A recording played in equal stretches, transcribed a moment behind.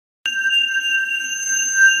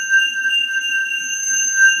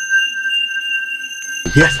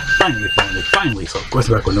Yes, finally. So of course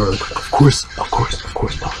we're going to really quick. Of course.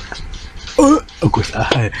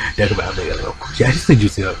 Yeah, I just think you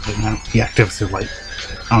see that. Yeah, just like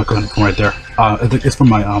I'm going from right there. It's from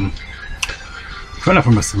my not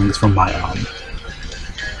from my sibling. It's from my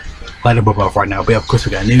light above right now. But yeah, of course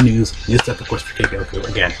we got new stuff. Of course for GOKU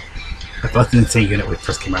again. That's an insane unit when it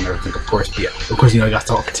first came out and everything, of course. But yeah, of course, I got to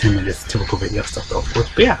talk for 10 minutes, typical video stuff though, of course.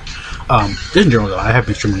 But yeah, just in general though, I have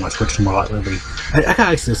been streaming on Twitch more a lot lately. I got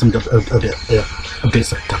actually some a bit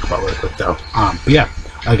stuff to talk about really quick though. But yeah,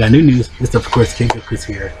 I got new news. This stuff, of course, GOKU's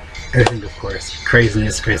here. Everything, of course,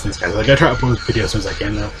 craziness, guys. Like, I gotta try to upload videos as soon as I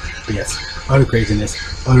can though. But yes, utter craziness,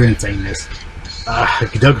 utter insaneness.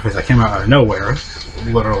 Dokkan came out of nowhere,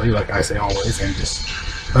 literally, like I say always, and just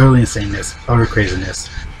utterly insaneness, utter craziness.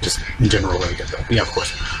 Just in general, really good though. But yeah, of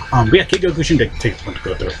course. But yeah, GOKU shouldn't take a bunch to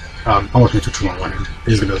go through. I won't make too long on it.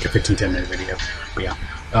 This is gonna be like a 15-10 minute video. But yeah,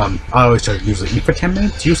 I always try to usually eat for 10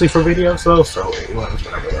 minutes, usually for videos though. So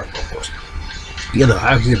whatever, of course. But yeah, though,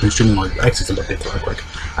 I've actually been streaming on. Actually, some updates real quick.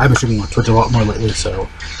 I've been streaming on Twitch a lot more lately, so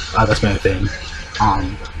that's been a thing.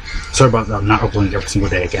 Sorry about not uploading every single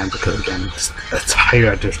day again because again, it's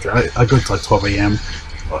tired. I go to like 12 a.m.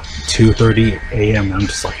 2:30 a.m. and I'm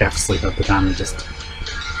just like half asleep at the time and just.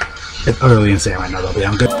 It's utterly insane right now though, but yeah,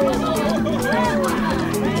 I'm good.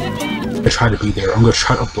 I try to be there. I'm gonna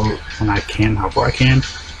try to upload when I can, however I can.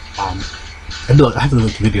 I have to look at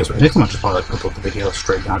videos right next time. I just probably like upload the video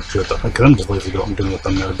straight down to it though, because I'm just lazy to I'm doing the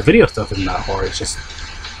thumbnail. The video stuff isn't that hard, it's just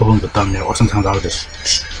uploading the thumbnail, or sometimes I'll just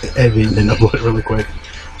edit and then upload it really quick.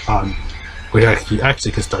 Which I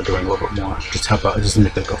actually could start doing a little bit more, just to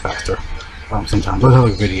make that go faster. Sometimes I'll have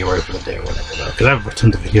a video ready for the day or whatever though, because I have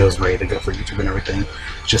tons of videos ready to go for YouTube and everything.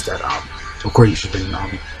 It's just that of course you should be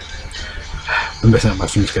messing up my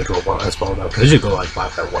stream schedule as well though, because I should go like by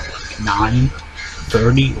what, like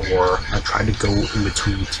 9:30, or I try to go in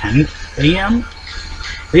between 10 a.m.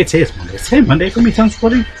 Wait, today is Monday. Is today Monday for me? Sounds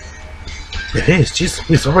funny. It is. Jesus,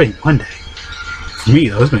 it's already Monday. For me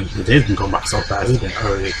though, the day's been going by so fast. It's been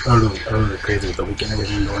utterly crazy with the weekend,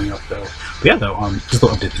 everything going up though. But yeah though, just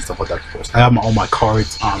little updates and stuff like that, of course. I have all my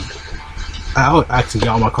cards, I'll actually get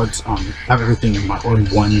all my cards, have everything in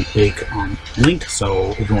one big link.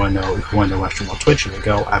 So if you want to know my stream on Twitch, here we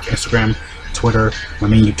go. I have Instagram, Twitter, my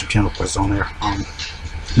main YouTube channel, of course, is on there. My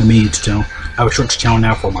main YouTube channel. I have a shorts channel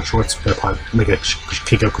now for my shorts. I'll probably make a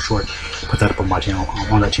GOKU short, put that up on my channel,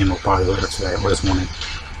 on that channel probably later today or this morning.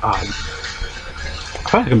 I'm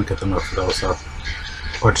probably gonna cut them up for those,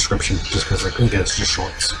 or description, just because like again it's just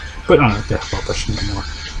shorts. But I don't know, yeah, about that shit anymore.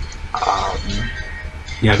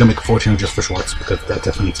 Yeah, I'm gonna make a full channel just for shorts because that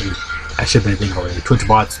definitely I should have been a thing already. Twitch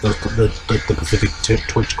bots, the specific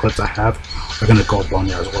Twitch clips I have are gonna go up on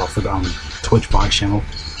there as well for the Twitch bot channel.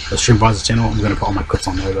 The stream bots channel, I'm gonna put all my clips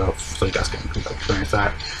on there though, so you guys can experience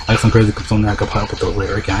that. I got some crazy clips on there. I can probably put those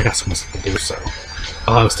later. Again, I got so much stuff to do, so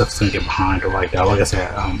a lot of stuff's gonna get behind or like that. Like I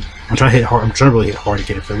said, I'm trying to hit hard. I'm trying to really hit hard to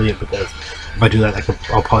get affiliate because if I do that,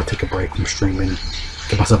 I'll probably take a break from streaming,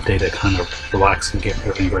 get myself a day to kind of relax and get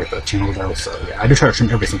everything ready for the channel though. So yeah, I do try to stream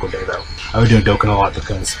every single day though. I've been doing Dokkan a lot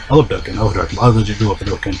because I love Dokkan. I legit do love the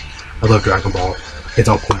Dokkan. I love Dragon Ball. It's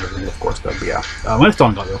all point everything, of course, though. But yeah, when it's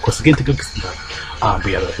done, of course, again, to go stuff. But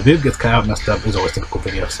yeah, the video gets cut out, messed up. There's always typical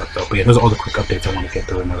video stuff, though. But yeah, those are all the quick updates I want to get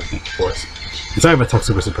through and everything, of course. And sorry if I talk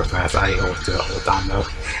super fast. I always do that all the time, though.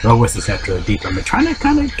 It always is after the deep. I'm trying to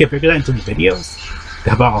kind of figure that into the videos.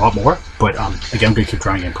 About a lot more, but again, I'm gonna keep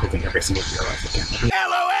trying and improving every single video as I can.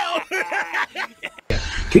 LOL. Yeah,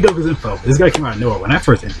 GOKU's info. This guy came out of nowhere. When I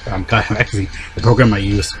first got him, actually, the program I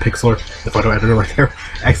used, Pixlr, the photo editor right there,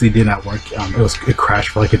 actually did not work. It crashed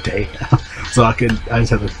for like a day, so I just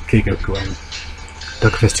had the GOKU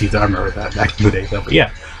Dokkan teeth. I remember that back in the day, though. But yeah,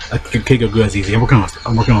 GOKU is easy. I'm working on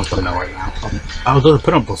this thumbnail right now. I was gonna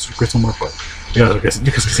put on both secrets somewhere, but yeah, you can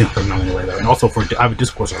see the thumbnail anyway though. And also I have a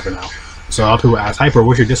Discord server now. So a lot of people ask, Hyper,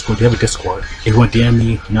 where's your Discord? Do you have a Discord? If you want to DM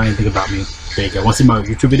me, know anything about me, there you go. Want to see my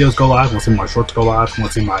YouTube videos go live? Want to see my shorts go live?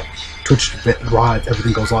 Want to see my Twitch live?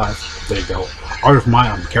 Everything goes live. There you go. Art of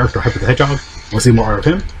my character, Hyper the Hedgehog. Want to see more art of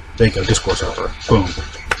him? There you go. Discord server. Boom.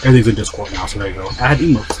 Everything's in Discord now, so there you go. Add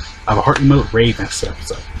emotes. I have a heart emote, rave, and stuff.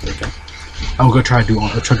 So there you go. I'm gonna try to do.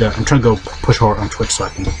 I'm trying to go push hard on Twitch so I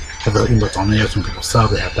can have the emotes on there. Some people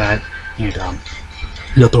sub, they have that, and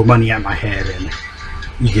they'll throw money at my head and.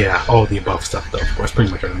 Yeah, all the above stuff though, of course,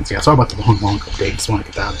 pretty much everything. So yeah, sorry about the long update, just want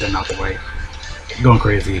to get that done out the way. Going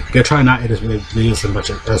crazy. Gonna try not to edit videos as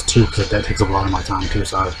much as two, because that takes up a lot of my time too,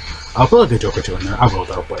 so I'll put like a joke or two in there. I will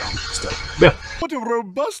though, but still. Yeah. What a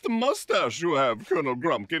robust mustache you have, Colonel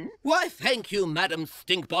Grumpkin. Why, thank you, Madam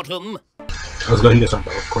Stinkbottom. let's go ahead and get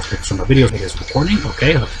started. Of course, make sure my videos, make this recording.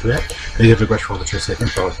 Okay, let's do that. They give a great for all the tricks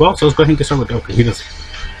info as well. So let's go ahead and get started with Goku. He does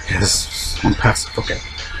his one passive. Okay.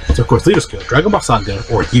 So of course, leader skill, Dragon Ball Saga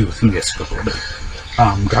or Youth. Let me get skipped a little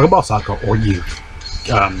bit. Dragon Ball Saga or Youth.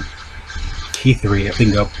 Key 3, I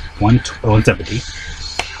think up 170.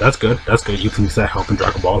 That's good. That's good. You can use that help in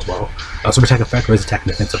Dragon Ball as well. Super attack effect, raise attack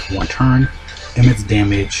and defense of 1 turn. Immense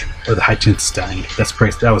damage or the high chance stunned. That's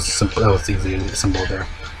pretty. That was simple. That was easy symbol there.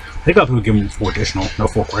 I think I'll give him 4 additional, no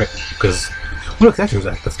 4 crit, because what exactly was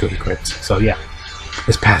that? Let's go. He crits. So yeah,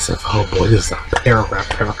 his passive. Oh boy, this is a paragraph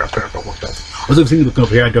worked up. I was looking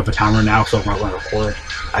over here. I do have a timer now, so when I record,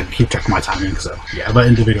 I can keep checking my timing. So yeah, if I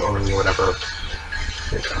end the video early or whatever.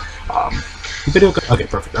 There you go. Video. Okay,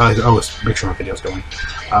 perfect. I always make sure my video's going.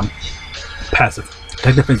 Passive.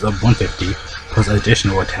 Attack defense of 150 plus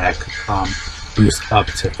additional attack boost up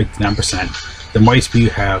to 59%. The more HP you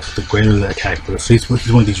have, the greater the attack boost. So he's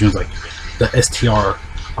one of these units like the STR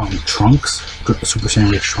trunks, the Super Saiyan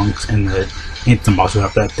Rage trunks, and the Instant Boss who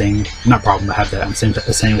have that thing. Not a problem to have that. I'm saying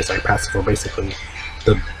the same as like passive, or basically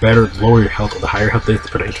the better, the lower your health or the higher health is, the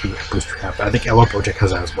better HP boost you have. I think LR Project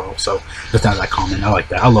has that as well, so it's not that common. I like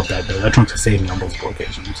that. I love that. That trunk has saved me on multiple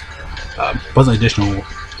occasions. Plus an additional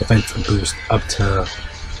defense boost up to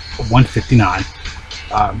 159.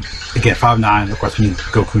 Again, 5'9", of course, we need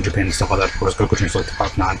Goku in Japan and stuff like that. Of course, Goku translates to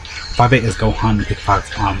 5'9". 5'8" is Gohan.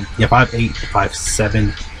 5'8",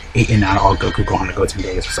 5'7", 8 and 9 are all Goku, Gohan, and Goten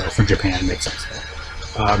days. So for Japan, it makes sense.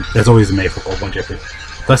 That's always made for DragonBallZD.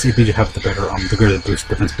 Plus, if you have the better, the greater the boost,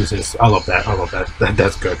 defense boost is. I love that. I love that.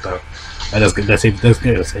 That's good though. That's good. That's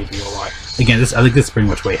good. That's saving you a lot. Again, I think this is pretty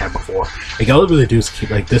much what you had before. Like, all I really do is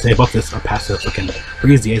keep like this. They buff this passive. Looking for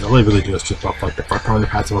EZAs, all I really do is just buff like the first part of the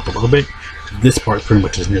passive up a little bit. This part pretty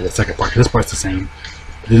much is new. The second part. This part's the same.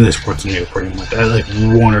 Then this part's new, pretty much. Like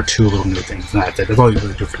 1 or 2 little new things. And that's it. That's all you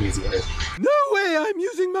really do for EZAs. No way! I'm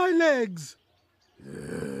using my legs.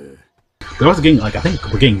 We're also getting, like, I think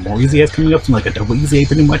we're getting more EZAs coming up, so like a double EZA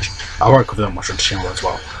pretty much. I'll already cover that on my short channel as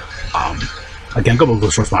well. Again, go a little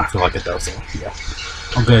short when I feel like it though, so yeah.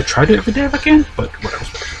 I'm gonna try to do it every day if I can, but whatever.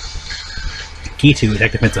 Key 2,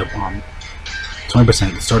 attack defense up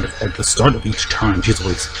 20% at the start of each turn. She's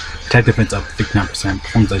released. Attack defense up 59%.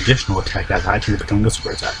 Performs additional attack that has high chance of becoming a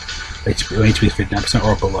super attack. HP is 59%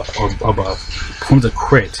 or above. Performs a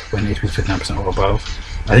crit when HP is 59% or above.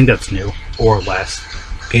 I think that's new or less.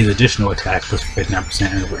 Gains additional attack plus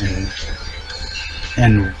 59%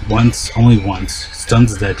 and only once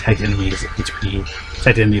stuns the attacked enemy's HP.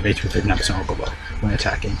 Attacked enemy of HP 59% or below when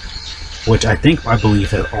attacking. Which I believe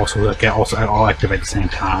that also all activate at the same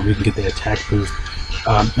time. We can get the attack boost.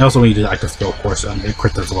 And also when you do the active skill, of course, it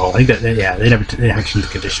crits as well. I think that yeah, they haven't changed the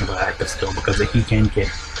condition for the active skill because he can get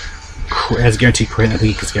as guaranteed crit. I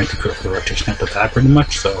think he gets guaranteed crit for the rotation after that pretty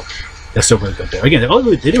much. So that's still really good there. Again, they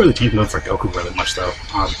didn't really change the for Goku really much though.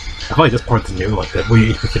 I feel like this part's new, like that when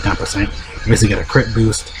you HP 59%, you basically get a crit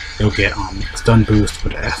boost. You'll get stun boost.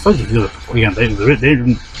 But I feel like you do it before. Again, they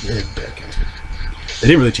didn't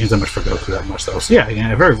really change that much for Goku that much though. So yeah,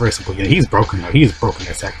 again, very very simple. Again, he's broken though. He's broken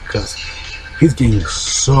his attack because he's getting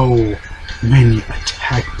so many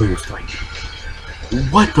attack boosts. Like,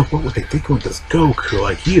 what would they think with this Goku?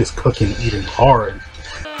 Like, he is cooking, eating hard.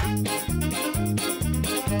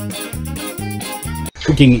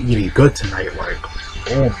 Cooking and eating good tonight, like,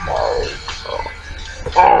 oh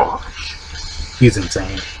my gosh. He's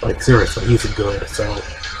insane. Like, seriously, he's good. So,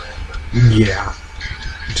 yeah.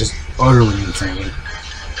 Just utterly insane.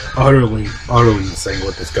 Utterly insane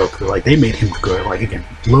with this Goku. Like, they made him good. Like, again,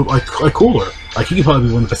 like cooler. Like, he could probably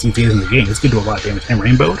be one of the best EZAs in the game. This could do a lot of damage. And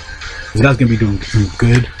Rainbow, this guy's gonna be doing some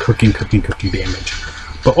good cooking damage.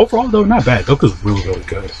 But overall, though, not bad. Goku's really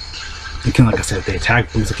good. Again, like I said, the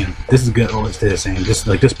attack boost, again, this is good, always stay the same. This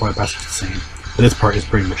part is the same. But this part is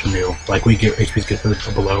pretty much new. Like, we get HP's get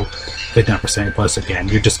below 59%, plus again,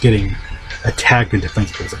 you're just getting attack and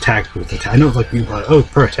defense boost, attack boost, attack. I know it's like people are like, oh,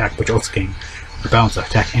 per attack, but you're also getting the balance of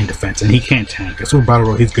attack and defense, and he can't tank. In Super Battle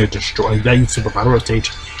Road, he's good to destroy. That use Super Battle Road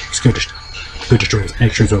stage, he's good to destroy his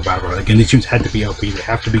extra Super Battle Road. Again, these units had to be LP, they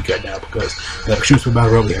have to be good now because the extreme Super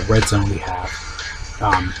Battle Road, we have Red Zone, we have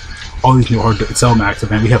all these new hard Cell Max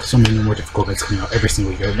event. We have so many more difficult events coming out every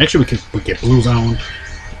single year. Next year we get Blue Zone,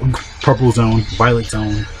 Purple Zone, Violet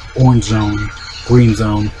Zone, Orange Zone, Green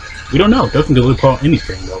Zone. We don't know. Doesn't really call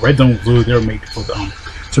anything though. Red Zone, Blue, they're made for the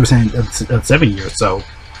Super Saiyan 7 years. So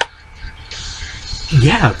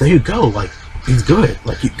yeah, there you go. Like, he's good.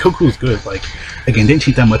 Like, Goku's good. Like, again, didn't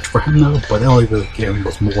cheat that much for him though. But all he really gave him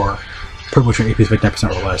was more. Pretty much your AP is 59%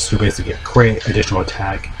 or less. So basically get crit, additional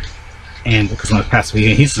attack. And because when it's passive,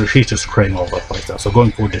 he's just critting all over the place though. So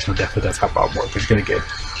going for additional death, that's how power works. You're gonna get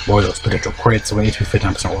more of those potential crits, or HP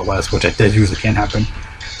 59% or less, which that usually can happen.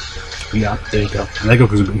 Yeah, there you go. And that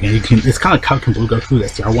Goku's again, you can. It's kind of Calc and Blue Goku.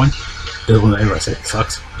 That's the other one. The one that everybody said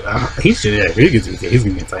sucks. He's he's gonna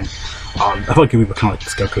be insane. I feel like we would kind of like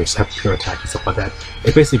this Goku, just have pure attack and stuff like that.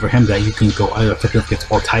 It's basically for him that you can go either effective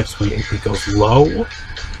against all types when your AP goes low,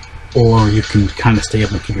 or you can kind of stay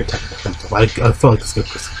up and keep your attack defensive. I feel like this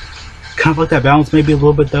Goku's kind of like that balance, maybe a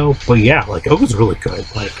little bit though. But yeah, like Goku's really good.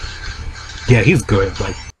 Like, yeah, he's good.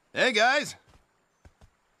 Like, Hey guys,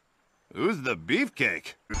 who's the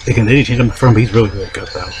beefcake? again, they didn't change him from, but he's really good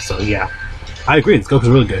though. So yeah, I agree. This Goku's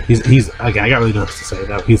really good. He's again, I got really nothing to say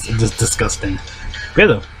though. He's just disgusting. But yeah,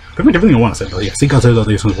 though, pretty much everything I want to say though. Yeah, see you guys later though.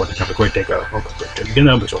 This one's working. Have a great day, go. Again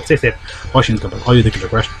though, make sure to stay safe. Washington's good. All you think is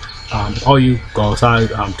refreshed. All you go outside,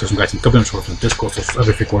 do some guys in government short from Discord, so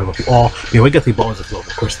every freak word of you all. Yeah, we get the balls as well,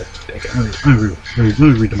 of course. Let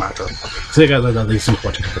me read the matter. So, yeah, guys, thank you so much for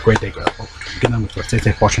watching. Have a great day, guys. Again, I'm going to stay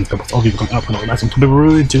safe, watching. All you going up and all that. Some people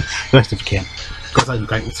really do the best if you can. Go outside and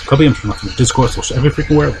guys, copy them from Discord, so every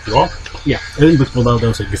freaking word of you all. Yeah, everything looks below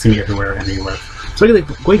though, so you can see me everywhere and anywhere. So,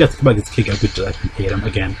 what you guys think about this kid? I could just hate him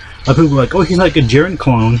again. A lot of people are like, oh, he's like a Jiren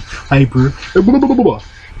clone, hyper, blah, blah, blah, blah, blah.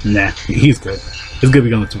 Nah, he's good. He's gonna be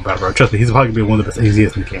going to battle, bro. Trust me, he's probably gonna be one of the best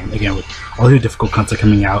easiest in the game. Again, with all the difficult content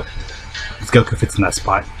coming out, this Goku fits in that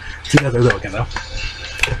spot. See you guys later again, though.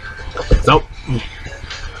 So.